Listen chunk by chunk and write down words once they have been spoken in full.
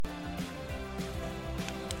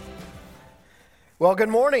Well, good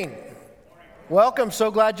morning. Welcome.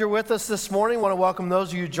 So glad you're with us this morning. Want to welcome those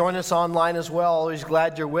of you who join us online as well. Always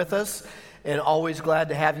glad you're with us and always glad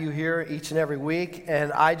to have you here each and every week.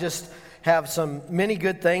 And I just have many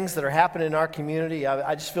good things that are happening in our community.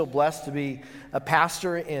 I just feel blessed to be a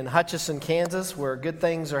pastor in Hutchinson, Kansas, where good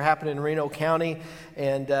things are happening in Reno County,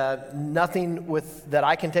 and nothing that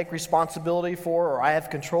I can take responsibility for or I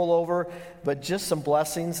have control over, but just some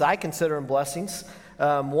blessings. I consider them blessings.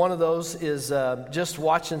 One of those is just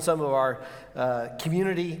watching some of our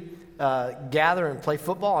community gather and play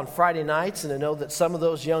football on Friday nights, and to know that some of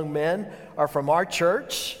those young men are from our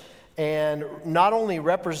church, and not only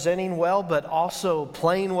representing well, but also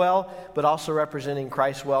playing well, but also representing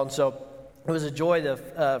Christ well. And so it was a joy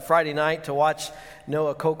Friday night to watch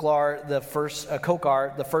Noah Kokar, the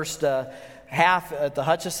first half at the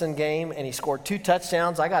Hutchinson game, and he scored 2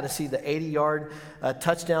 touchdowns. I got to see the 80-yard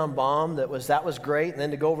touchdown bomb. That was great. And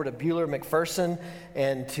then to go over to Bueller McPherson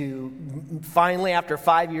and to finally, after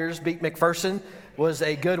 5 years, beat McPherson was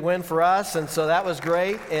a good win for us, and so that was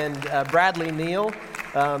great. And Bradley Neal,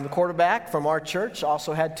 the quarterback from our church,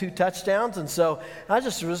 also had 2 touchdowns, and so I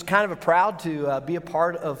just was kind of proud to be a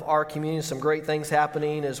part of our community. Some great things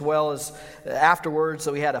happening, as well as afterwards.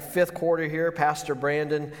 So we had a 5th quarter here. Pastor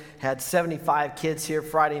Brandon had 75 kids here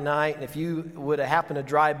Friday night, and if you would have happened to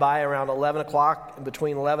drive by around 11 o'clock,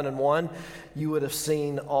 between 11 and 1, you would have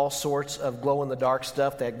seen all sorts of glow-in-the-dark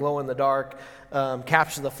stuff. They had glow-in-the-dark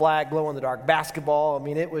capture the flag, glow-in-the-dark basketball. I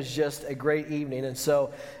mean, it was just a great evening. And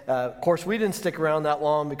so, of course, we didn't stick around that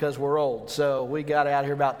long because we're old. So we got out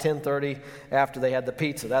here about 10:30 after they had the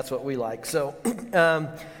pizza. That's what we like. So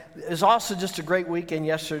it was also just a great weekend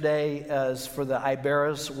yesterday for the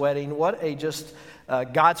Ibarra's wedding.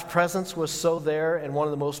 God's presence was so there, and one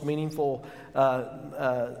of the most meaningful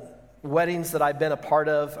weddings that I've been a part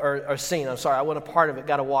of, or seen. I'm sorry, I wasn't a part of it,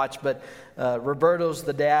 got to watch, but Roberto's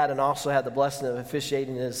the dad, and also had the blessing of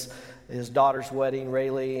officiating his daughter's wedding,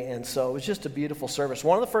 Rayleigh, and so it was just a beautiful service.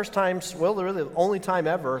 One of the first times, well, really the only time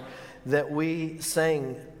ever, that we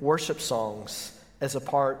sang worship songs as a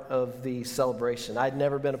part of the celebration. I'd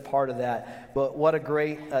never been a part of that, but what a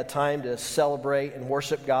great time to celebrate and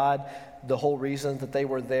worship God. The whole reason that they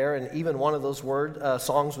were there, and even one of those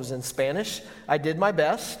songs was in Spanish. I did my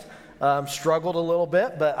best. Struggled a little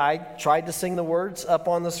bit, but I tried to sing the words up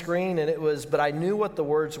on the screen, but I knew what the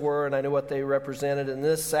words were, and I knew what they represented. And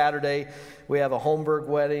this Saturday, we have a Holmberg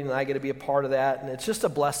wedding, and I get to be a part of that, and it's just a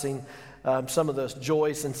blessing, some of those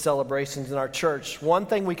joys and celebrations in our church. One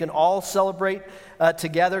thing we can all celebrate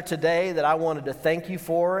together today that I wanted to thank you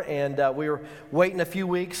for, and we were waiting a few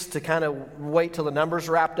weeks to kind of wait till the numbers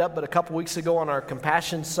wrapped up, but a couple weeks ago on our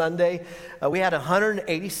Compassion Sunday, we had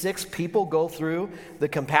 186 people go through the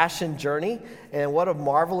Compassion journey, and what a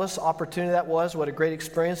marvelous opportunity that was, what a great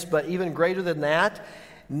experience. But even greater than that,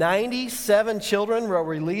 97 children were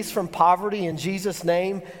released from poverty in Jesus'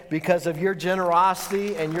 name because of your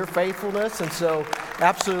generosity and your faithfulness. And so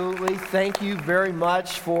absolutely, thank you very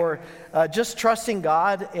much for just trusting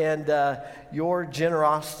God and your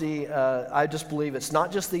generosity. I just believe it's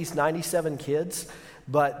not just these 97 kids,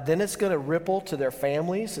 but then it's going to ripple to their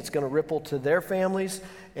families. It's going to ripple to their families.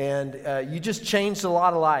 And you just changed a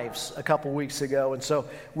lot of lives a couple weeks ago. And so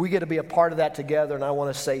we get to be a part of that together. And I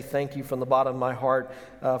want to say thank you from the bottom of my heart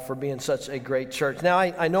for being such a great church. Now,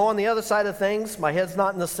 I know on the other side of things, my head's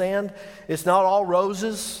not in the sand. It's not all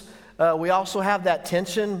roses. We also have that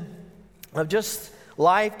tension of just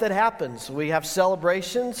life that happens. We have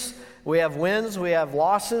celebrations. We have wins, we have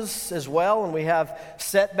losses as well, and we have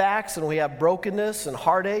setbacks, and we have brokenness and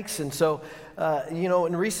heartaches. And so,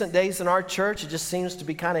 in recent days in our church, it just seems to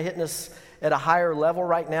be kind of hitting us at a higher level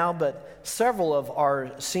right now. But several of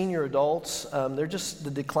our senior adults, they're just the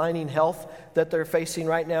declining health that they're facing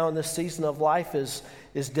right now in this season of life is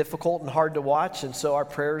difficult and hard to watch. And so our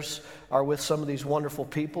prayers are with some of these wonderful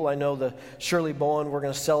people. I know the Shirley Bowen, we're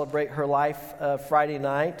going to celebrate her life Friday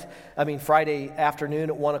afternoon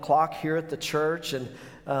at 1 o'clock here at the church, and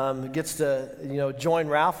gets to join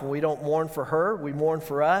Ralph. And we don't mourn for her, we mourn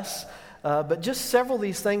for us. But just several of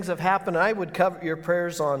these things have happened. I would cover your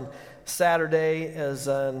prayers on Saturday, as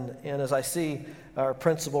I see our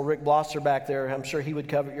principal, Rick Blosser, back there, I'm sure he would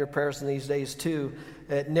cover your prayers in these days too,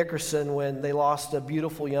 at Nickerson, when they lost a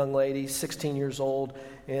beautiful young lady, 16 years old,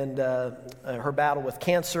 and her battle with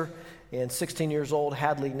cancer, and 16 years old,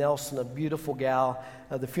 Hadley Nelson, a beautiful gal.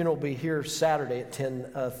 The funeral will be here Saturday at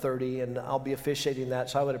 10:30, and I'll be officiating that,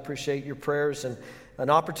 so I would appreciate your prayers and an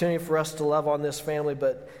opportunity for us to love on this family.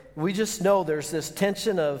 But we just know there's this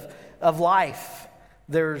tension of life.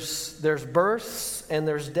 There's births and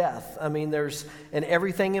there's death. I mean, and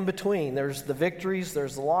everything in between. There's the victories,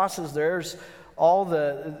 there's the losses, there's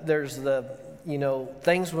there's the,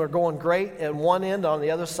 things are going great at one end, on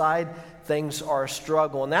the other side, things are a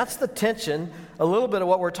struggle. And that's the tension, a little bit of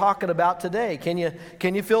what we're talking about today. Can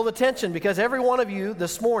you feel the tension? Because every one of you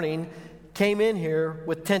this morning came in here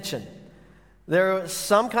with tension. There was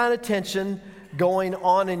some kind of tension going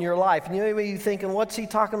on in your life. And you may be thinking, what's he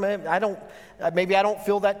talking about? Maybe I don't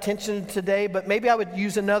feel that tension today, but maybe I would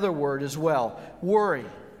use another word as well, worry.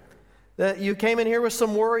 That you came in here with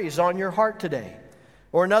some worries on your heart today.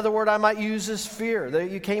 Or another word I might use is fear.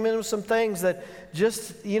 That you came in with some things that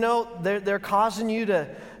just, they're causing you to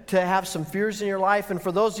have some fears in your life. And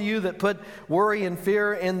for those of you that put worry and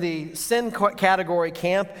fear in the sin category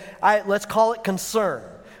camp, let's call it concern.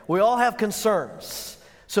 We all have concerns.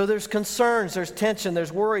 So there's concerns, there's tension,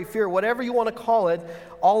 there's worry, fear, whatever you want to call it,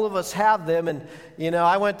 all of us have them. And,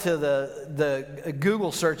 I went to the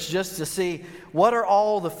Google search just to see what are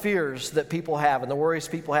all the fears that people have and the worries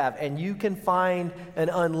people have. And you can find an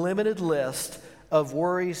unlimited list of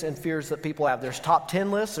worries and fears that people have. There's top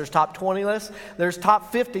 10 lists, there's top 20 lists, there's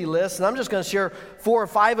top 50 lists. And I'm just going to share 4 or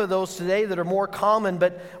 5 of those today that are more common.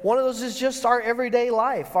 But one of those is just our everyday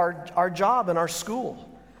life, our job and our school.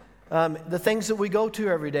 The things that we go to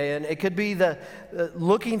every day. And it could be the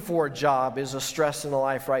looking for a job is a stress in the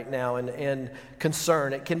life right now and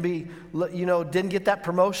concern. It can be, didn't get that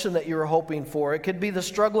promotion that you were hoping for. It could be the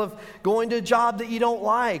struggle of going to a job that you don't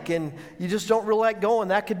like and you just don't really like going.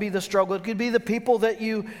 That could be the struggle. It could be the people that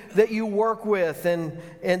you work with and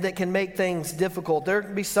that can make things difficult. There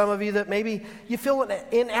could be some of you that maybe you feel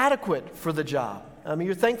inadequate for the job.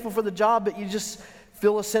 You're thankful for the job, but you just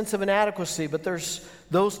feel a sense of inadequacy. But there's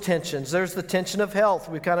those tensions. There's the tension of health.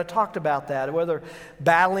 We've kind of talked about that. Whether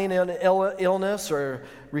battling an illness or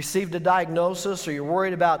received a diagnosis, or you're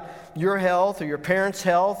worried about your health or your parents'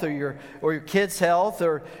 health or your kids' health,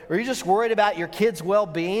 or you're just worried about your kids'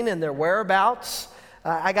 well-being and their whereabouts.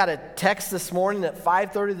 I got a text this morning at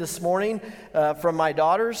 5:30 this morning from my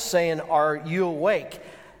daughters saying, "Are you awake?"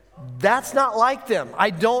 That's not like them.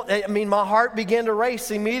 My heart began to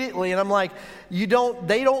race immediately, and I'm like, they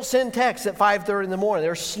don't send texts at 5:30 in the morning.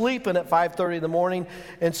 They're sleeping at 5:30 in the morning.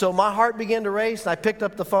 And so my heart began to race, and I picked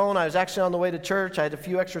up the phone. I was actually on the way to church. I had a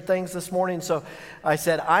few extra things this morning, so I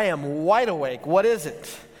said, "I am wide awake. What is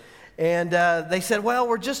it?" And they said, "Well,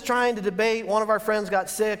 we're just trying to debate. One of our friends got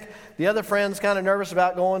sick. The other friend's kind of nervous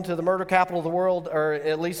about going to the murder capital of the world, or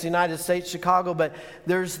at least the United States, Chicago. But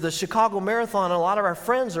there's the Chicago Marathon, and a lot of our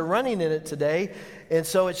friends are running in it today. And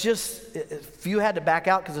so it's just, if you had to back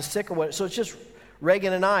out because of sick or what, so it's just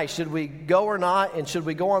Reagan and I. Should we go or not? And should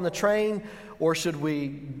we go on the train? Or should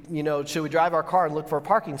we drive our car and look for a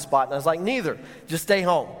parking spot?" And I was like, "Neither. Just stay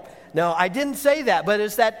home." No, I didn't say that, but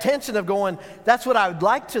it's that tension of going, that's what I would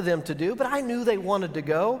like to them to do, but I knew they wanted to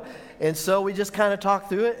go. And so we just kind of talked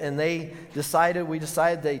through it, and we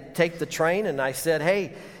decided they take the train. And I said,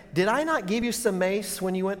 "Hey, did I not give you some mace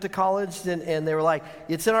when you went to college?" And they were like,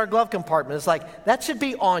 "It's in our glove compartment." It's like, that should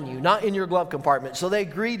be on you, not in your glove compartment. So they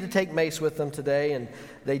agreed to take mace with them today, and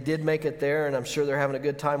they did make it there, and I'm sure they're having a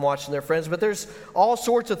good time watching their friends. But there's all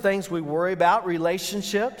sorts of things we worry about,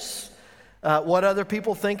 relationships. What other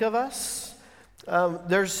people think of us.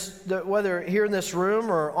 Whether here in this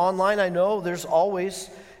room or online, I know there's always,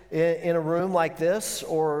 in a room like this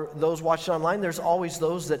or those watching online, there's always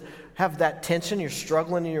those that have that tension. You're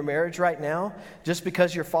struggling in your marriage right now. Just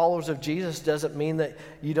because you're followers of Jesus doesn't mean that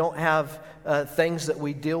you don't have things that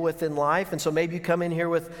we deal with in life. And so maybe you come in here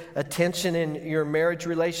with a tension in your marriage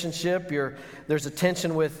relationship. There's a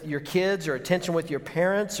tension with your kids, or a tension with your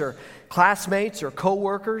parents or classmates or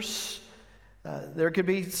coworkers. There could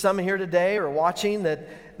be some here today or watching that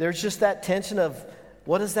there's just that tension of,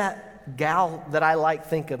 what does that gal that I like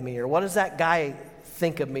think of me? Or what does that guy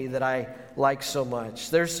think of me that I like so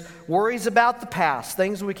much? There's worries about the past,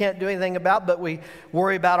 things we can't do anything about, but we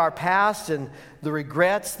worry about our past and the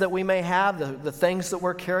regrets that we may have, the things that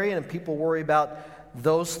we're carrying, and people worry about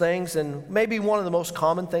those things. And maybe one of the most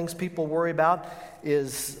common things people worry about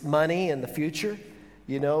is money and the future.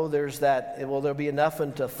 There's that, will there be enough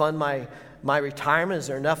to fund my retirement? Is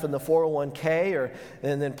there enough in the 401k?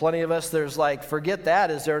 And then plenty of us, there's like, forget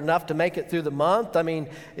that. Is there enough to make it through the month?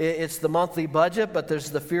 It's the monthly budget, but there's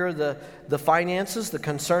the fear of the finances, the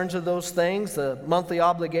concerns of those things, the monthly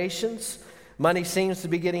obligations. Money seems to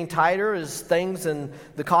be getting tighter as things and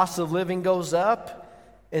the cost of living goes up.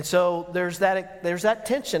 And so there's that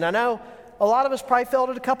tension. I know a lot of us probably felt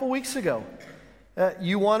it a couple weeks ago.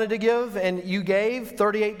 You wanted to give, and you gave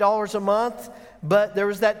 $38 a month, but there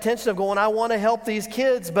was that tension of going, I want to help these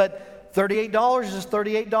kids, but $38 is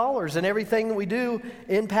 $38, and everything that we do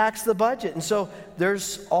impacts the budget. And so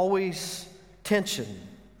there's always tension.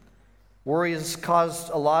 Worry has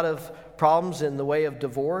caused a lot of problems in the way of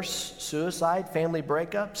divorce, suicide, family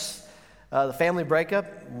breakups. The family breakup,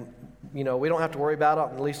 we don't have to worry about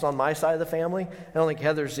it, at least on my side of the family. I don't think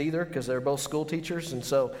Heather's either, because they're both school teachers, and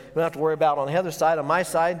so we don't have to worry about it on Heather's side. On my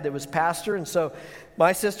side, there was pastor, and so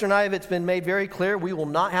my sister and I, it's been made very clear we will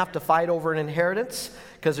not have to fight over an inheritance,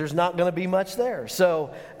 because there's not going to be much there.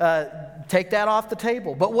 So take that off the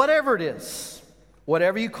table. But whatever it is,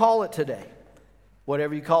 whatever you call it today,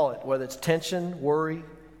 whatever you call it, whether it's tension, worry,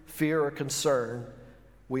 fear, or concern,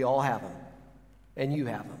 we all have them, and you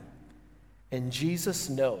have them. And Jesus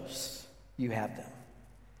knows you have them.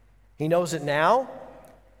 He knows it now,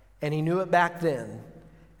 and he knew it back then.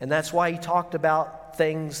 And that's why he talked about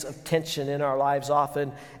things of tension in our lives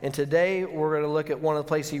often. And today we're going to look at one of the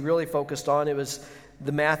places he really focused on. It was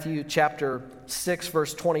the Matthew chapter 6,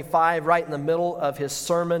 verse 25, right in the middle of his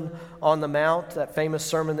Sermon on the Mount, that famous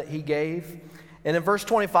sermon that he gave. And in verse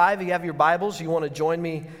 25, if you have your Bibles, you want to join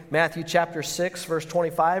me, Matthew chapter 6, verse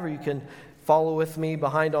 25, or you can follow with me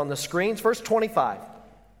behind on the screens. Verse 25.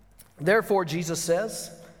 Therefore, Jesus says,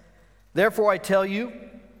 therefore I tell you,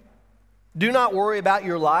 do not worry about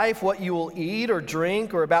your life, what you will eat or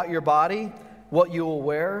drink, or about your body, what you will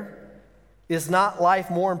wear. Is not life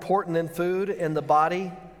more important than food, and the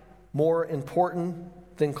body more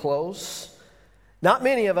important than clothes? Not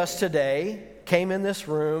many of us today came in this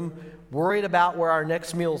room worried about where our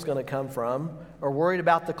next meal is going to come from, or worried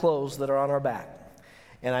about the clothes that are on our back.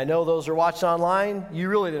 And I know those who are watching online, you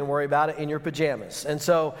really didn't worry about it in your pajamas. And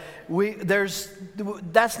so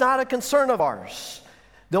that's not a concern of ours.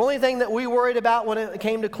 The only thing that we worried about when it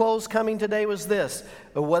came to clothes coming today was this: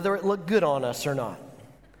 whether it looked good on us or not.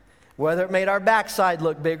 Whether it made our backside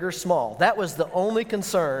look big or small. That was the only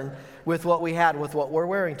concern with what we had with what we're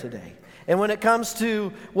wearing today. And when it comes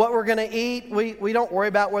to what we're going to eat, we don't worry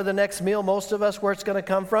about where the next meal, most of us, where it's going to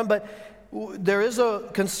come from. But there is a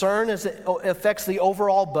concern as it affects the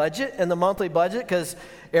overall budget and the monthly budget, because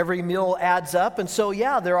every meal adds up. And so,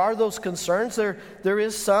 yeah, there are those concerns. There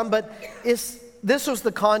is some, but this was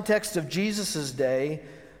the context of Jesus' day.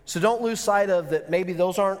 So don't lose sight of that. Maybe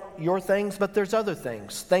those aren't your things, but there's other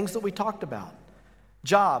things that we talked about.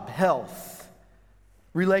 Job, health,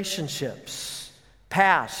 relationships,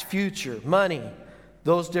 past, future, money,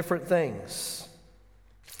 those different things.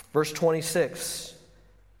 Verse 26.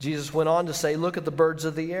 Jesus went on to say, look at the birds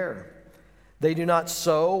of the air. They do not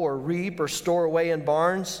sow or reap or store away in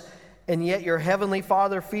barns, and yet your heavenly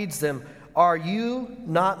Father feeds them. Are you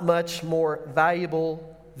not much more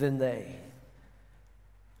valuable than they?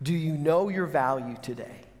 Do you know your value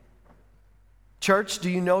today? Church, do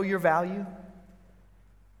you know your value?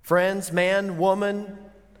 Friends, man, woman,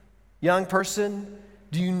 young person,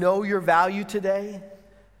 do you know your value today?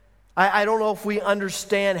 I don't know if we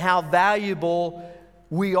understand how valuable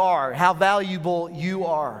we are, how valuable you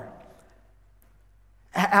are.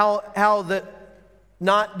 How that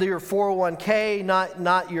not your 401k,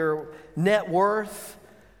 not your net worth,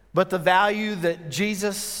 but the value that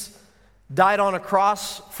Jesus died on a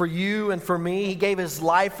cross for you and for me. He gave his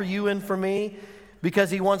life for you and for me because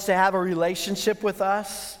he wants to have a relationship with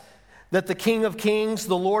us. That the King of Kings,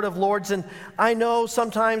 the Lord of Lords, and I know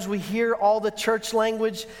sometimes we hear all the church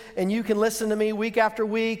language, and you can listen to me week after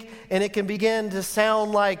week, and it can begin to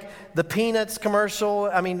sound like the Peanuts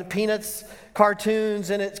Peanuts cartoons,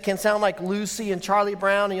 and it can sound like Lucy and Charlie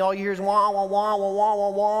Brown, and all you hear is wah, wah, wah, wah, wah, wah,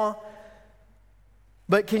 wah.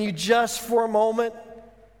 But can you just for a moment,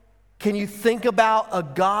 can you think about a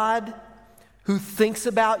God who thinks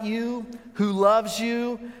about you, who loves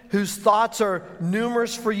you, whose thoughts are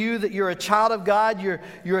numerous for you, that you're a child of God,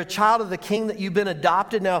 you're a child of the King, that you've been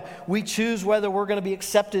adopted. Now, we choose whether we're going to be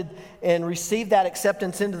accepted and receive that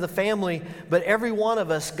acceptance into the family, but every one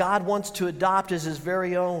of us, God wants to adopt as his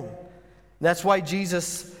very own. And that's why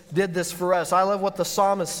Jesus did this for us. I love what the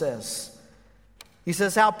psalmist says. He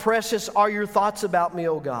says, how precious are your thoughts about me,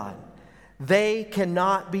 O God. They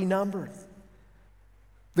cannot be numbered.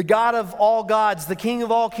 The God of all gods, the King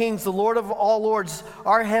of all kings, the Lord of all lords,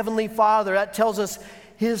 our Heavenly Father, that tells us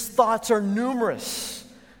his thoughts are numerous.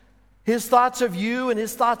 His thoughts of you and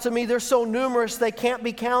his thoughts of me, they're so numerous they can't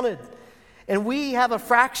be counted. And we have a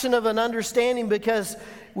fraction of an understanding because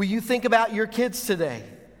when you think about your kids today,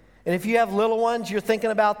 and if you have little ones, you're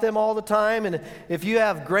thinking about them all the time. And if you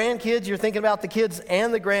have grandkids, you're thinking about the kids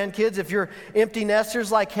and the grandkids. If you're empty nesters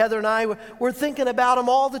like Heather and I, we're thinking about them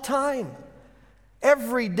all the time.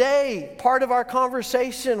 Every day, part of our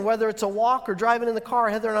conversation, whether it's a walk or driving in the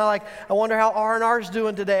car, Heather and I I wonder how R&R's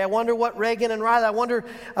doing today. I wonder what Reagan and Riley, I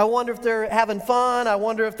wonder if they're having fun. I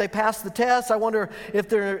wonder if they passed the test. I wonder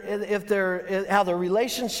if how their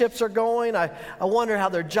relationships are going. I wonder how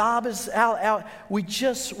their job is out. We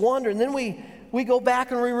just wonder. And then we go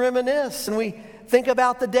back and we reminisce and we think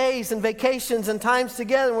about the days and vacations and times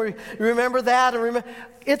together. And we remember that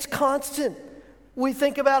it's constant. We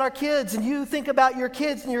think about our kids, and you think about your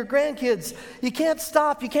kids and your grandkids. You can't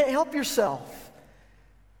stop. You can't help yourself.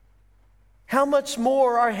 How much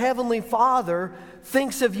more our Heavenly Father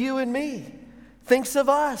thinks of you and me, thinks of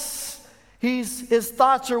us. His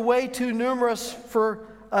thoughts are way too numerous for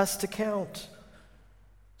us to count.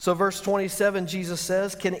 So verse 27, Jesus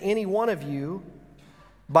says, can any one of you,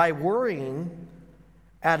 by worrying,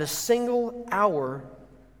 add a single hour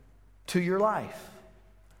to your life?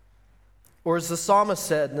 Or as the psalmist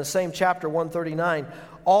said in the same chapter 139,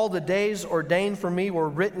 all the days ordained for me were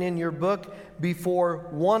written in your book before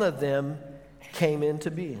one of them came into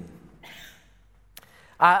being.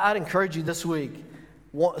 I'd encourage you this week,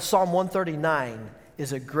 Psalm 139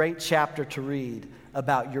 is a great chapter to read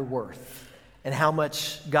about your worth and how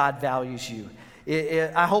much God values you.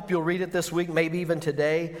 I hope you'll read it this week, maybe even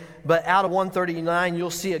today. But out of 139, you'll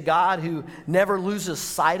see a God who never loses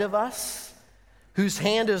sight of us, whose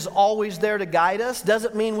hand is always there to guide us.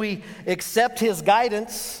 Doesn't mean we accept His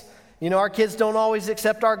guidance. You know, our kids don't always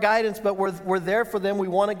accept our guidance, but we're there for them. We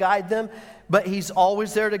want to guide them, but He's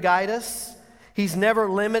always there to guide us. He's never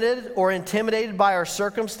limited or intimidated by our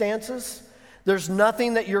circumstances. There's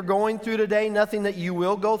nothing that you're going through today, nothing that you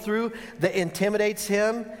will go through that intimidates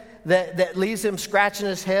Him, that leaves Him scratching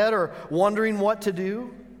His head or wondering what to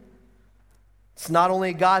do. It's not only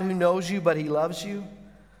a God who knows you, but He loves you.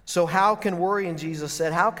 So how can worrying, Jesus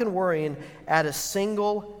said, how can worrying add a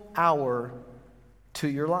single hour to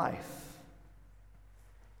your life?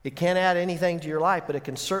 It can't add anything to your life, but it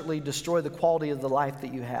can certainly destroy the quality of the life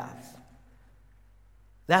that you have.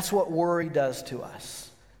 That's what worry does to us.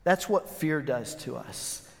 That's what fear does to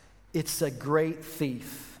us. It's a great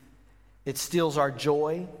thief. It steals our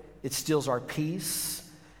joy. It steals our peace.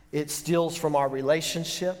 It steals from our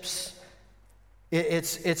relationships.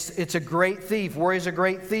 It's a great thief. Worry is a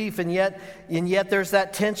great thief, and yet there's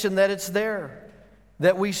that tension that it's there,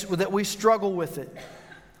 that we struggle with it.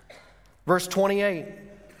 Verse 28,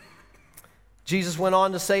 Jesus went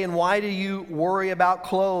on to say, and why do you worry about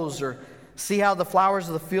clothes, or see how the flowers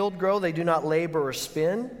of the field grow? They do not labor or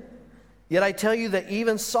spin. Yet I tell you that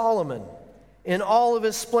even Solomon, in all of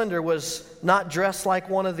his splendor, was not dressed like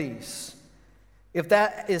one of these. If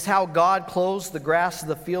that is how God clothes the grass of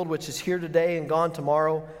the field, which is here today and gone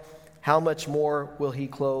tomorrow, how much more will He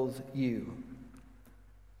clothe you?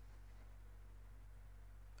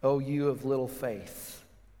 O you of little faith.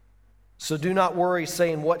 So do not worry,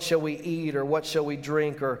 saying, what shall we eat, or what shall we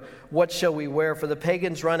drink, or what shall we wear? For the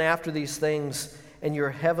pagans run after these things, and your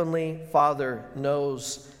heavenly Father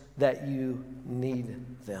knows that you need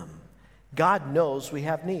them. God knows we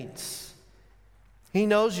have needs. He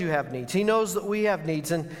knows you have needs. He knows that we have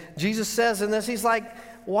needs. And Jesus says in this, He's like,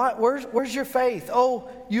 what? Where's your faith? Oh,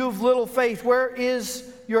 you of little faith, where is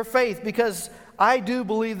your faith? Because I do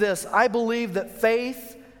believe this. I believe that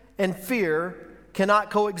faith and fear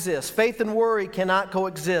cannot coexist. Faith and worry cannot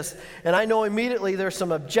coexist. And I know immediately there's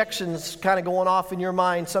some objections kind of going off in your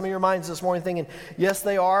mind. Some of your minds this morning thinking, yes,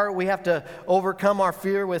 they are. We have to overcome our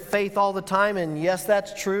fear with faith all the time. And yes,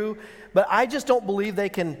 that's true. But I just don't believe they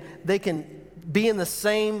can be in the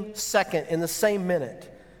same second, in the same minute.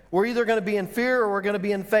 We're either going to be in fear or we're going to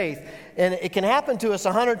be in faith. And it can happen to us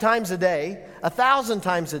 100 times a day, 1,000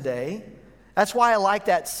 times a day. That's why I like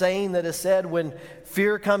that saying that is said, when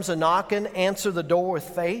fear comes a-knocking, answer the door with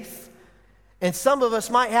faith. And some of us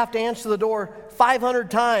might have to answer the door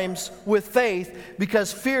 500 times with faith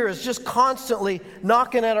because fear is just constantly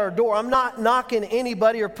knocking at our door. I'm not knocking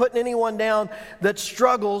anybody or putting anyone down that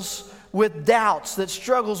struggles with doubts, that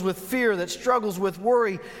struggles with fear, that struggles with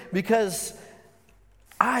worry, because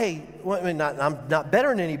I'm not better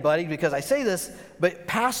than anybody because I say this, but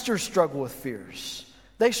pastors struggle with fears.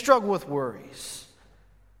 They struggle with worries.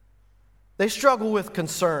 They struggle with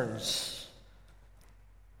concerns.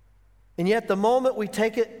 And yet the moment we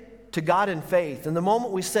take it to God in faith, and the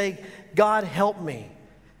moment we say, God, help me,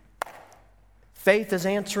 faith is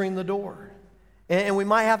answering the door. And we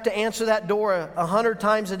might have to answer that door 100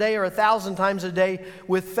 times a day or 1,000 times a day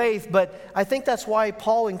with faith. But I think that's why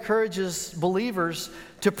Paul encourages believers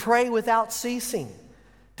to pray without ceasing.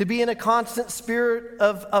 To be in a constant spirit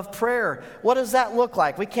of prayer. What does that look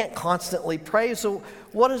like? We can't constantly pray, so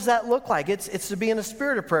what does that look like? It's to be in a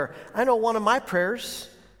spirit of prayer. I know one of my prayers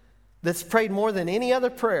that's prayed more than any other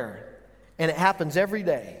prayer, and it happens every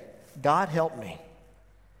day. God, help me.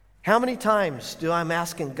 How many times do I'm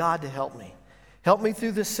asking God to help me? Help me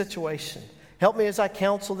through this situation. Help me as I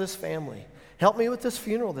counsel this family. Help me with this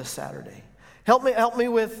funeral this Saturday. Help me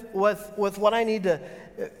with what I need to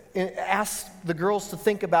ask the girls to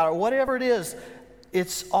think about, or whatever it is.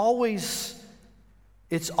 It's always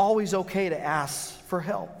okay to ask for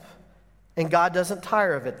help. And God doesn't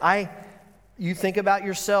tire of it. You think about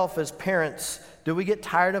yourself as parents. Do we get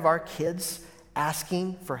tired of our kids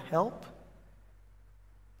asking for help?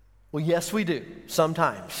 Well, yes, we do,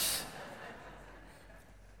 sometimes.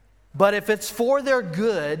 But if it's for their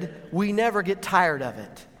good, we never get tired of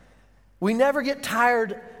it. We never get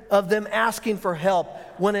tired of them asking for help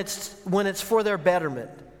when it's for their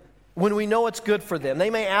betterment, when we know it's good for them. They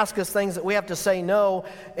may ask us things that we have to say no,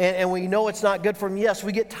 and we know it's not good for them. Yes,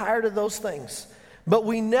 we get tired of those things. But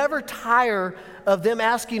we never tire of them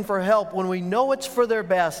asking for help when we know it's for their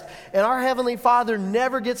best. And our Heavenly Father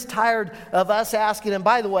never gets tired of us asking. And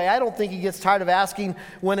by the way, I don't think He gets tired of asking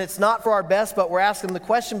when it's not for our best, but we're asking the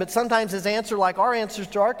question. But sometimes His answer, like our answers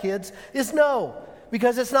to our kids, is no,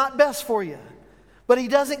 because it's not best for you. But He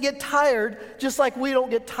doesn't get tired, just like we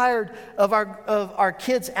don't get tired of our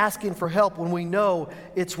kids asking for help when we know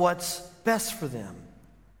it's what's best for them.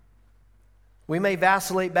 We may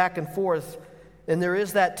vacillate back and forth, and there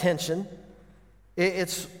is that tension.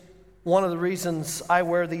 It's one of the reasons I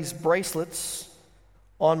wear these bracelets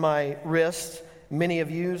on my wrist. Many of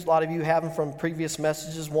you, a lot of you have them from previous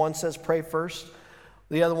messages. One says, pray first.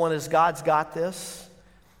 The other one is, God's got this.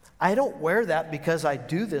 I don't wear that because I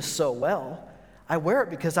do this so well. I wear it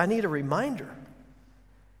because I need a reminder.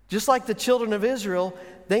 Just like the children of Israel,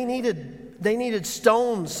 they needed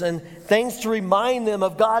stones and things to remind them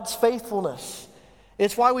of God's faithfulness.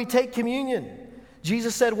 It's why we take communion.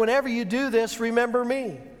 Jesus said, whenever you do this, remember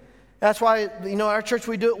me. That's why, our church,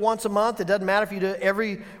 we do it once a month. It doesn't matter if you do it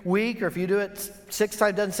every week or if you do it 6 times.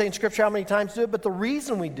 It doesn't say in Scripture how many times to do it. But the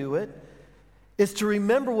reason we do it is to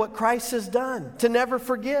remember what Christ has done, to never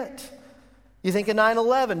forget. You think of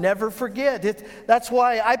 9/11, never forget. That's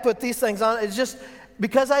why I put these things on. It's just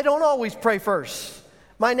because I don't always pray first.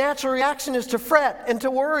 My natural reaction is to fret and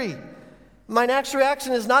to worry. My natural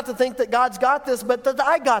reaction is not to think that God's got this, but that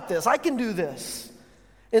I got this. I can do this.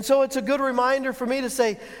 And so it's a good reminder for me to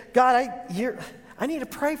say, God, I need to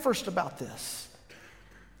pray first about this.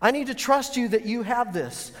 I need to trust you that you have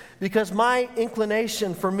this, because my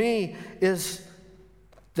inclination for me is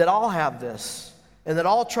that I'll have this and that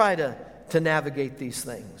I'll try to navigate these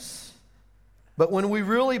things. But when we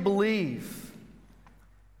really believe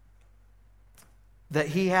that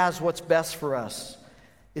He has what's best for us,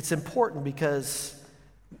 it's important because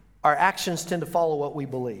our actions tend to follow what we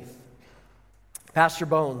believe. Pastor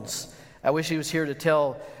Bones, I wish he was here to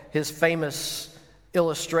tell his famous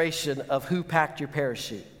illustration of who packed your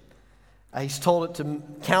parachute. He's told it to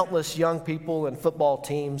countless young people and football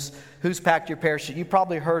teams. Who's packed your parachute? You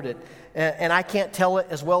probably heard it. And I can't tell it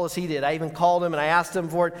as well as he did. I even called him and I asked him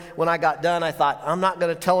for it. When I got done, I thought, I'm not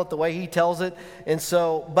going to tell it the way he tells it.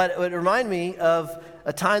 But it reminded me of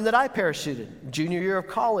a time that I parachuted, junior year of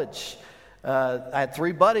college. I had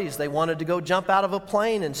 3 buddies. They wanted to go jump out of a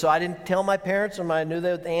plane. And so I didn't tell my parents, and I knew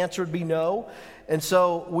that the answer would be no. And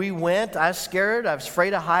so we went. I was scared. I was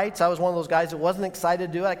afraid of heights. I was one of those guys that wasn't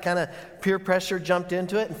excited to do it. I kind of peer pressure jumped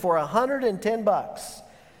into it. And for $110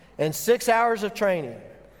 and 6 hours of training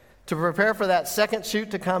to prepare for that second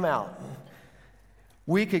chute to come out,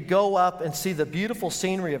 we could go up and see the beautiful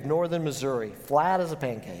scenery of northern Missouri, flat as a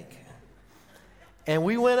pancake. And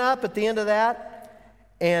we went up at the end of that.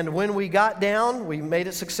 And when we got down, we made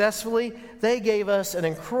it successfully. They gave us an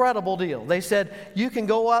incredible deal. They said, you can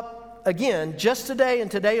go up again just today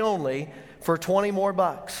and today only for $20 more.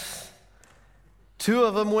 2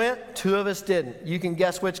 of them went, 2 of us didn't. You can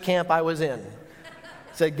guess which camp I was in.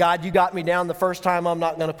 Said, God, you got me down the first time. I'm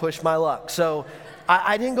not going to push my luck. So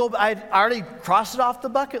I didn't go. I already crossed it off the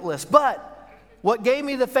bucket list. But what gave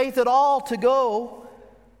me the faith at all to go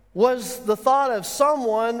was the thought of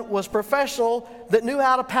someone was professional that knew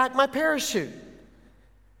how to pack my parachute.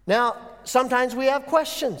 Now, sometimes we have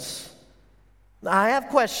questions. I have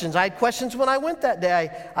questions. I had questions when I went that day.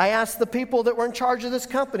 I asked the people that were in charge of this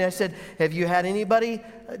company. I said, have you had anybody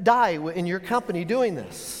die in your company doing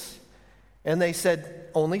this? And they said,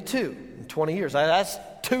 only 2 in 20 years. That's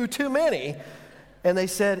 2 too many. And they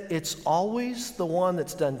said, it's always the one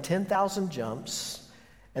that's done 10,000 jumps,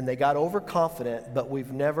 and they got overconfident, but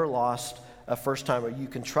we've never lost a first-timer. You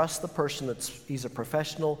can trust the person he's a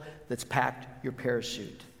professional that's packed your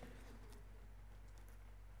parachute.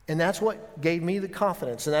 And that's what gave me the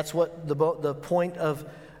confidence, and that's what the point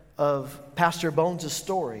of Pastor Bones'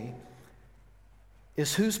 story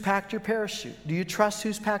is. Who's packed your parachute? Do you trust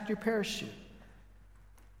who's packed your parachute?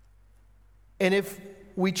 And if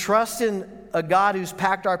we trust in a God who's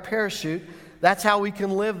packed our parachute, that's how we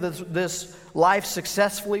can live this life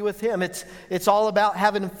successfully with Him. It's all about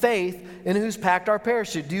having faith in who's packed our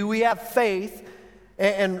parachute. Do we have faith?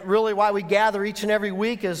 And really why we gather each and every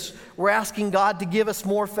week is we're asking God to give us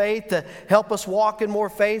more faith, to help us walk in more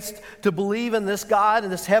faith, to believe in this God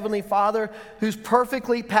and this Heavenly Father who's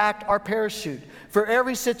perfectly packed our parachute for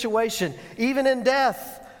every situation. Even in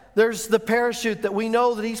death, there's the parachute that we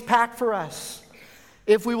know that He's packed for us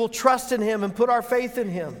if we will trust in Him and put our faith in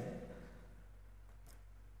Him.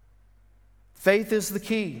 Faith is the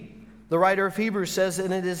key. The writer of Hebrews says,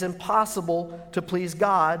 and it is impossible to please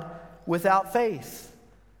God without faith.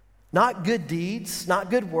 Not good deeds, not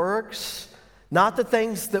good works, not the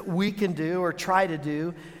things that we can do or try to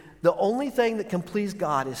do. The only thing that can please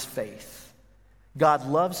God is faith. God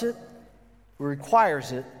loves it,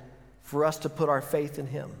 requires it for us to put our faith in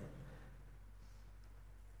Him.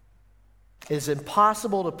 It is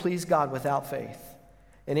impossible to please God without faith.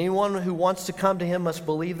 And anyone who wants to come to Him must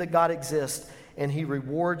believe that God exists, and He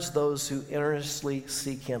rewards those who earnestly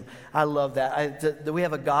seek Him. I love that. That we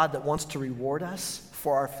have a God that wants to reward us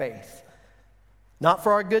for our faith. Not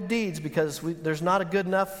for our good deeds, because there's not a good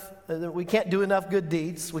enough, we can't do enough good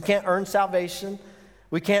deeds. We can't earn salvation.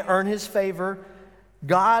 We can't earn His favor.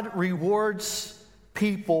 God rewards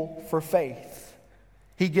people for faith.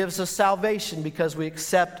 He gives us salvation because we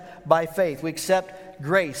accept by faith. We accept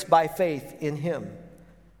grace by faith in Him.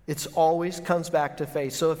 It always comes back to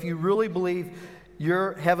faith. So if you really believe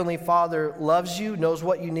your Heavenly Father loves you, knows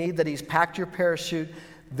what you need, that He's packed your parachute,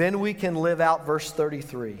 then we can live out verse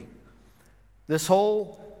 33. This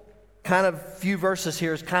whole kind of few verses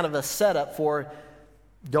here is kind of a setup for,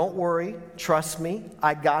 don't worry, trust me,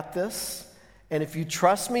 I got this. And if you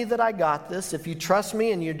trust me that I got this, if you trust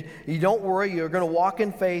me and you don't worry, you're going to walk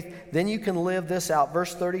in faith, then you can live this out.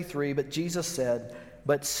 Verse 33, but Jesus said,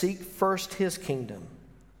 but seek first His kingdom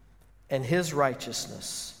and His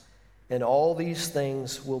righteousness, and all these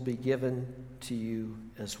things will be given to you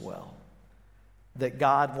as well. That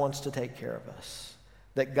God wants to take care of us.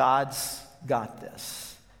 That God's got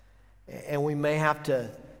this. And we may have to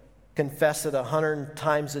confess it 100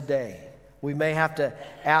 times a day. We may have to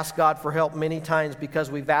ask God for help many times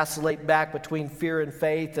because we vacillate back between fear and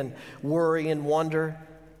faith and worry and wonder.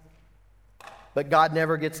 But God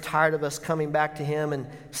never gets tired of us coming back to Him and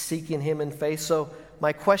seeking Him in faith. So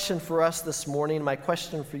my question for us this morning, my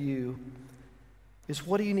question for you is,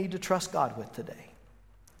 what do you need to trust God with today?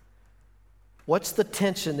 What's the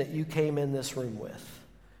tension that you came in this room with?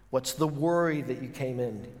 What's the worry that you came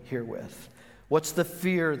in here with? What's the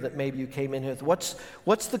fear that maybe you came in here with?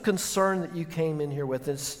 What's the concern that you came in here with?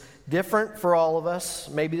 It's different for all of us.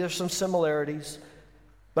 Maybe there's some similarities.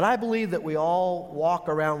 But I believe that we all walk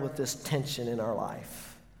around with this tension in our life.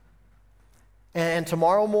 And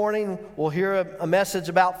tomorrow morning, we'll hear a message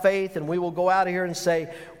about faith, and we will go out of here and say,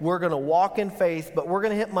 we're going to walk in faith, but we're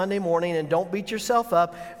going to hit Monday morning, and don't beat yourself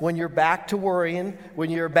up when you're back to worrying, when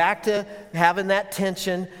you're back to having that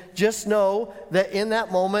tension. Just know that in that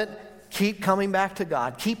moment, keep coming back to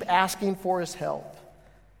God. Keep asking for His help.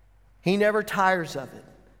 He never tires of it.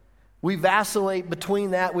 We vacillate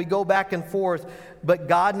between that. We go back and forth, but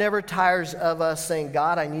God never tires of us saying,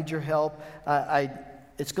 God, I need your help.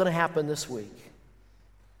 It's going to happen this week.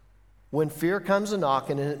 When fear comes a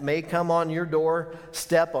knocking, and it may come on your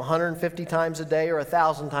doorstep 150 times a day or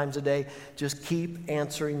 1,000 times a day, just keep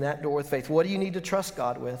answering that door with faith. What do you need to trust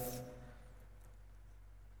God with?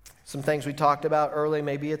 Some things we talked about earlier,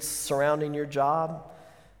 maybe it's surrounding your job,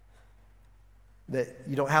 that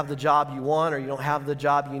you don't have the job you want, or you don't have the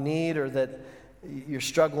job you need, or that you're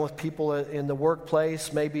struggling with people in the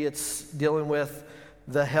workplace. Maybe it's dealing with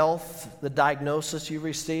the health, the diagnosis you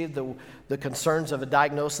received, the concerns of a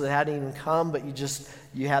diagnosis that hadn't even come, but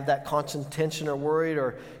you have that constant tension or worried,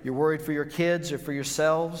 or you're worried for your kids or for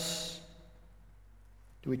yourselves.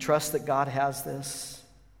 Do we trust that God has this?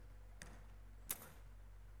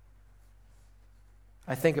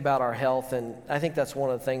 I think about our health, and I think that's one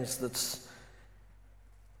of the things that's,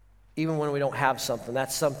 even when we don't have something,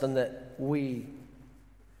 that's something that we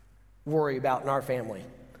worry about in our family.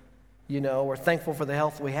 You know, we're thankful for the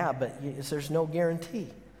health we have, but there's no guarantee.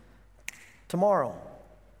 Tomorrow,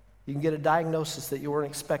 you can get a diagnosis that you weren't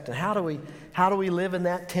expecting. How do we live in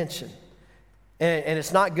that tension? And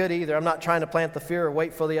it's not good either. I'm not trying to plant the fear or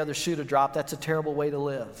wait for the other shoe to drop. That's a terrible way to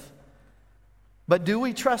live. But do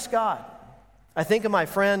we trust God? I think of my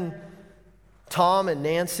friend Tom and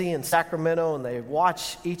Nancy in Sacramento, and they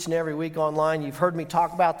watch each and every week online. You've heard me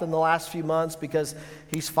talk about them the last few months because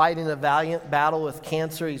he's fighting a valiant battle with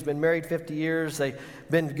cancer. He's been married 50 years. They've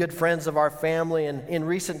been good friends of our family. And in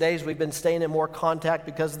recent days, we've been staying in more contact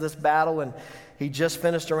because of this battle. And he just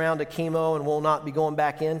finished a round of chemo and will not be going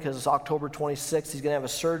back in because it's October 26th. He's going to have a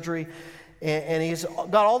surgery. And he's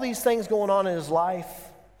got all these things going on in his life.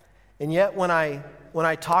 And yet when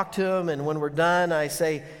I talk to him and when we're done, I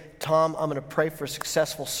say, Tom, I'm going to pray for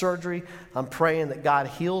successful surgery. I'm praying that God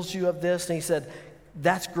heals you of this. And he said,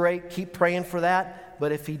 that's great. Keep praying for that.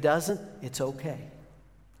 But if he doesn't, it's okay.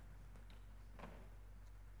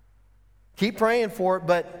 Keep praying for it,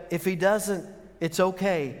 but if he doesn't, it's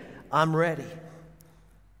okay. I'm ready.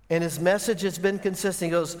 And his message has been consistent.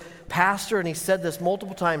 He goes, Pastor, and he said this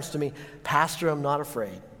multiple times to me, Pastor, I'm not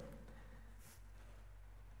afraid.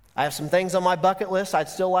 I have some things on my bucket list I'd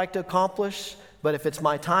still like to accomplish, but if it's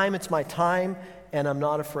my time, and I'm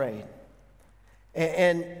not afraid.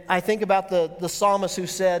 And I think about the psalmist who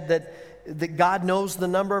said that God knows the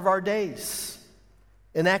number of our days.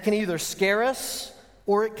 And that can either scare us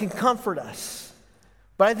or it can comfort us.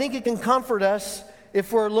 But I think it can comfort us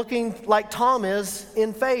if we're looking like Tom is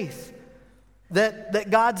in faith, that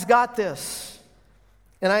God's got this.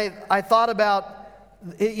 And I thought about,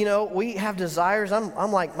 we have desires.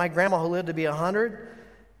 I'm like my grandma who lived to be 100.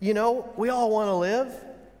 We all want to live.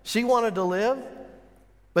 She wanted to live.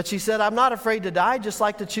 But she said, I'm not afraid to die, just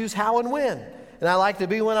like to choose how and when. And I like to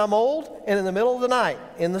be when I'm old and in the middle of the night,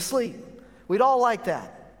 in the sleep. We'd all like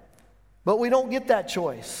that. But we don't get that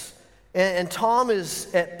choice. And Tom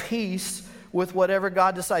is at peace with whatever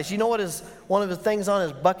God decides. You know what one of the things on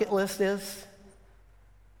his bucket list is?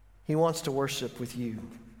 He wants to worship with you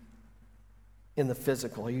in the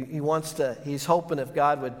physical. He's hoping if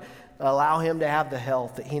God would allow him to have the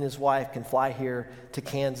health that he and his wife can fly here to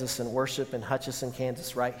Kansas and worship in Hutchinson,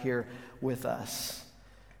 Kansas, right here with us.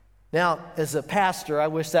 Now, as a pastor, I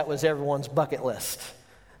wish that was everyone's bucket list.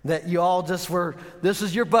 That you all just this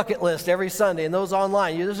is your bucket list every Sunday, and those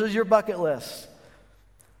online, this is your bucket list.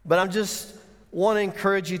 But I'm just want to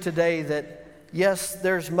encourage you today that, yes,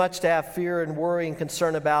 there's much to have fear and worry and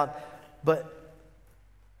concern about, but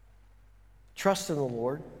trust in the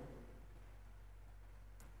Lord.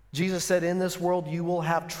 Jesus said, in this world you will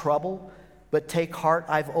have trouble, but take heart,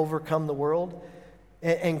 I've overcome the world.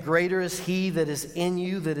 And greater is he that is in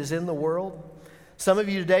you that is in the world. Some of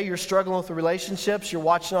you today, you're struggling with the relationships. You're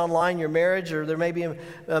watching online your marriage, or there may be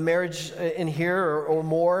a marriage in here or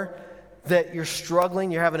more that you're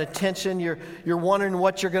struggling. You're having a tension. You're wondering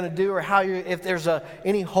what you're going to do or if there's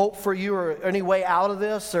any hope for you or any way out of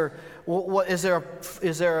this, or what is there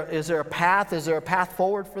a path? Is there a path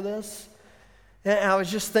forward for this? And I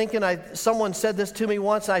was just thinking, someone said this to me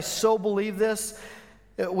once, and I so believe this.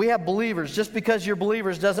 We have believers. Just because you're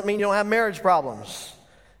believers doesn't mean you don't have marriage problems.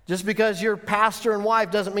 Just because you're pastor and wife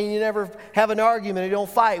doesn't mean you never have an argument or you don't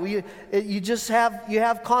fight. You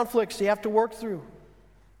have conflicts you have to work through.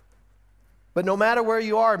 But no matter where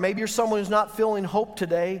you are, maybe you're someone who's not feeling hope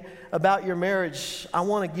today about your marriage. I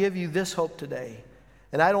want to give you this hope today.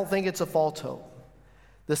 And I don't think it's a false hope.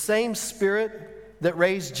 The same Spirit that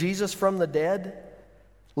raised Jesus from the dead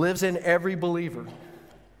lives in every believer.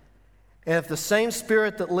 And if the same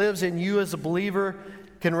Spirit that lives in you as a believer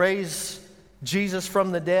can raise Jesus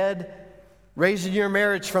from the dead, raising your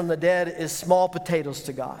marriage from the dead is small potatoes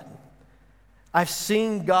to God. I've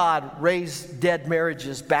seen God raise dead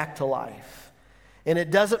marriages back to life. And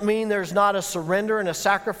it doesn't mean there's not a surrender and a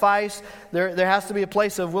sacrifice. There has to be a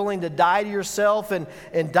place of willing to die to yourself and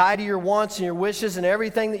die to your wants and your wishes and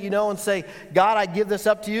everything that you know, and say, God, I give this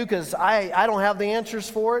up to you because I don't have the answers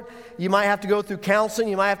for it. You might have to go through counseling.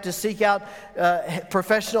 You might have to seek out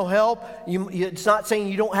professional help. It's not saying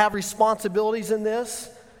you don't have responsibilities in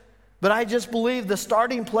this. But I just believe the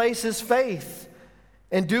starting place is faith.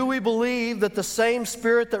 And do we believe that the same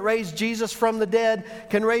Spirit that raised Jesus from the dead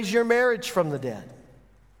can raise your marriage from the dead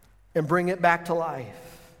and bring it back to life?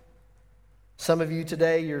 Some of you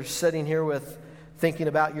today, you're sitting here thinking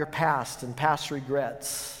about your past and past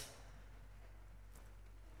regrets.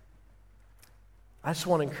 I just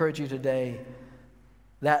want to encourage you today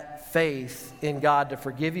that faith in God to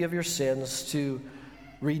forgive you of your sins, to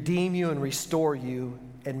redeem you and restore you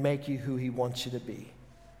and make you who He wants you to be.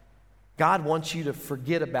 God wants you to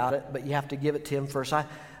forget about it, but you have to give it to Him first.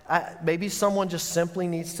 Maybe someone just simply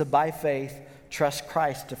needs to, by faith, trust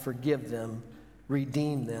Christ to forgive them,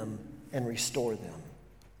 redeem them, and restore them,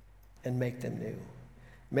 and make them new.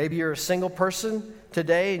 Maybe you're a single person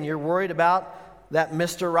today and you're worried about that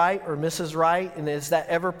Mr. Right or Mrs. Right, and is that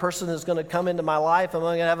ever person is going to come into my life? Am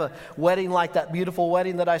I going to have a wedding like that beautiful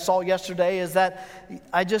wedding that I saw yesterday? Is that,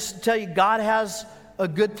 I just tell you, God has a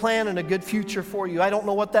good plan and a good future for you. I don't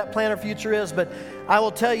know what that plan or future is, but I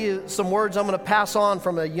will tell you some words I'm going to pass on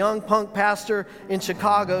from a young punk pastor in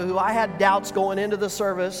Chicago who I had doubts going into the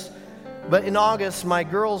service. But in August, my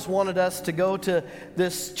girls wanted us to go to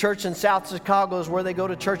this church in South Chicago, is where they go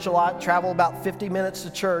to church a lot, travel about 50 minutes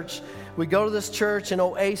to church. We go to this church in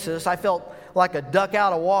Oasis. I felt like a duck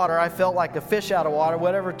out of water. I felt like a fish out of water,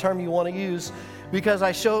 whatever term you want to use, because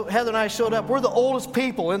Heather and I showed up. We're the oldest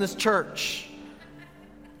people in this church.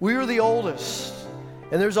 We were the oldest.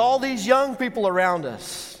 And there's all these young people around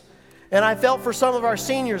us. And I felt for some of our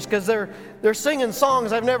seniors because they're singing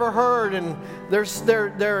songs I've never heard, and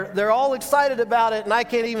they're all excited about it, and I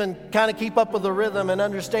can't even kind of keep up with the rhythm and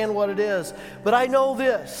understand what it is. But I know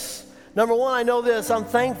this. Number one, I know this. I'm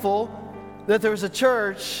thankful that there's a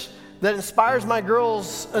church that inspires my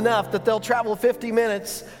girls enough that they'll travel 50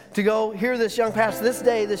 minutes to go hear this young pastor. This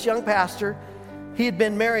day, this young pastor, he had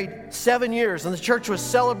been married 7 years, and the church was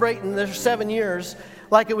celebrating their 7 years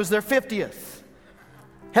like it was their 50th.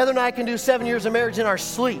 Heather and I can do 7 years of marriage in our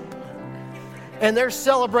sleep. And they're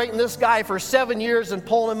celebrating this guy for 7 years and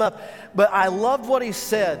pulling him up. But I loved what he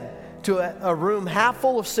said to a room half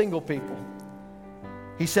full of single people.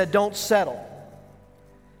 He said, don't settle.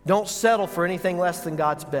 Don't settle for anything less than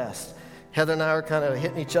God's best. Heather and I are kind of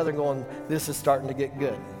hitting each other going, this is starting to get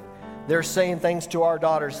good. They're saying things to our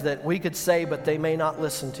daughters that we could say, but they may not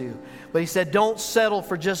listen to. But he said, don't settle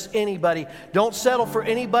for just anybody. Don't settle for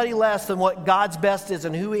anybody less than what God's best is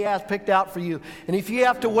and who he has picked out for you. And if you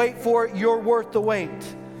have to wait for it, you're worth the wait.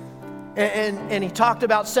 And he talked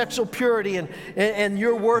about sexual purity, and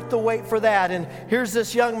you're worth the wait for that. And here's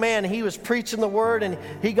this young man, he was preaching the word, and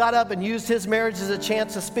he got up and used his marriage as a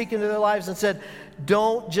chance to speak into their lives and said,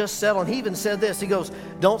 don't just settle. And he even said this, he goes,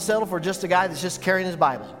 don't settle for just a guy that's just carrying his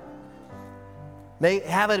Bible.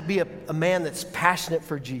 Have it be a man that's passionate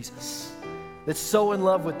for Jesus, that's so in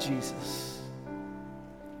love with Jesus.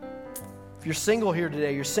 If you're single here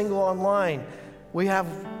today, you're single online, we have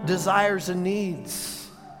desires and needs.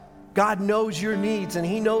 God knows your needs, and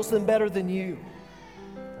he knows them better than you.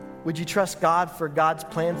 Would you trust God for God's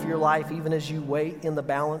plan for your life, even as you wait in the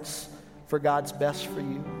balance for God's best for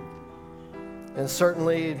you? And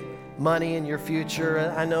certainly money in your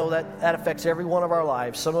future, I know that affects every one of our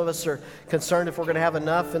lives. Some of us are concerned if we're going to have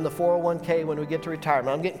enough in the 401k when we get to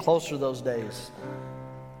retirement. I'm getting closer to those days.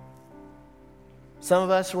 Some of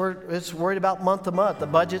us, it's worried about month to month. The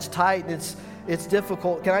budget's tight and it's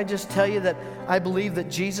difficult. Can I just tell you that I believe that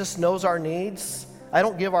Jesus knows our needs? We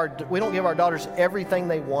don't give our daughters everything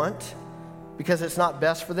they want because it's not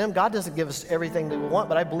best for them. God doesn't give us everything that we want,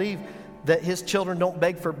 but I believe that his children don't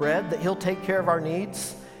beg for bread, that he'll take care of our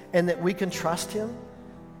needs, and that we can trust him.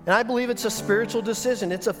 And I believe it's a spiritual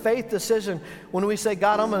decision. It's a faith decision when we say,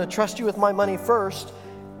 God, I'm going to trust you with my money first,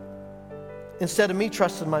 instead of me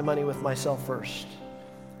trusting my money with myself first.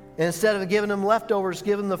 And instead of giving them leftovers,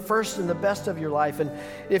 give them the first and the best of your life. And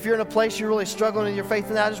if you're in a place you're really struggling with your faith,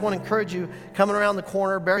 and I just want to encourage you, coming around the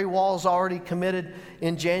corner, Barry Wall's already committed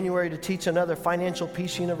in January to teach another Financial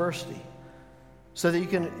Peace University, so that you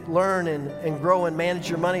can learn and grow and manage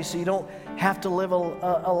your money, so you don't have to live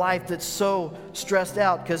a life that's so stressed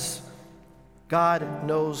out, because God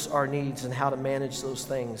knows our needs and how to manage those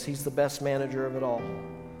things. He's the best manager of it all.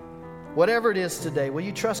 Whatever it is today, will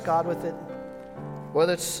you trust God with it?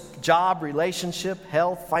 Whether it's job, relationship,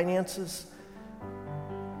 health, finances.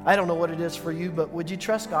 I don't know what it is for you, but would you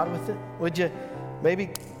trust God with it? Would you maybe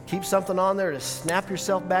keep something on there to snap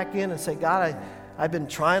yourself back in and say, God, I've been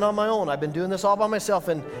trying on my own. I've been doing this all by myself,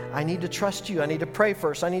 and I need to trust you. I need to pray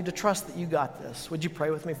first. I need to trust that you got this. Would you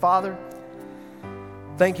pray with me? Father,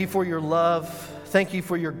 thank you for your love. Thank you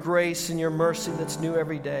for your grace and your mercy that's new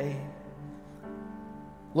every day.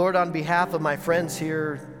 Lord, on behalf of my friends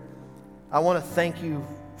here, I want to thank you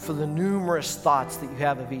for the numerous thoughts that you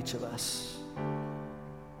have of each of us.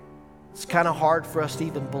 It's kind of hard for us to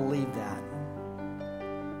even believe that.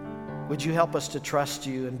 Would you help us to trust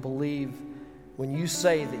you and believe when you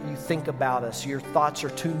say that you think about us, your thoughts are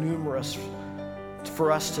too numerous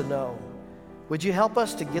for us to know? Would you help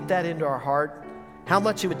us to get that into our heart? How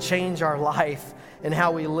much it would change our life and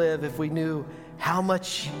how we live if we knew how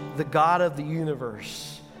much the God of the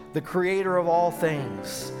universe, the creator of all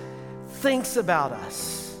things, thinks about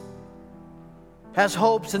us, has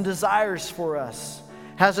hopes and desires for us,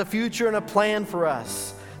 has a future and a plan for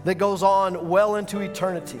us that goes on well into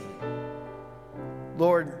eternity.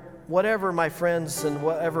 Lord, whatever, my friends, and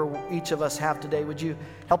whatever each of us have today, would you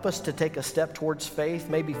help us to take a step towards faith?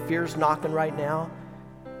 Maybe fear's knocking right now.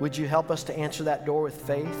 Would you help us to answer that door with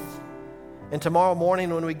faith? And tomorrow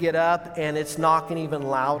morning when we get up and it's knocking even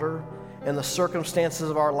louder and the circumstances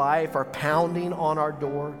of our life are pounding on our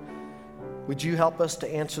door, would you help us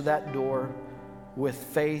to answer that door with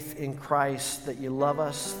faith in Christ, that you love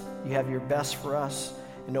us, you have your best for us,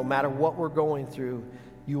 and no matter what we're going through,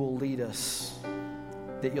 you will lead us,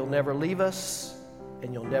 that you'll never leave us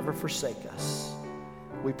and you'll never forsake us.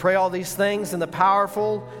 We pray all these things in the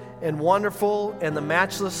powerful and wonderful and the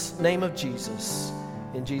matchless name of Jesus.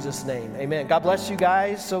 In Jesus' name, amen. God bless you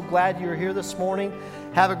guys. So glad you're here this morning.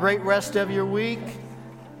 Have a great rest of your week.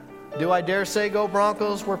 Do I dare say go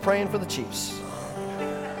Broncos? We're praying for the Chiefs.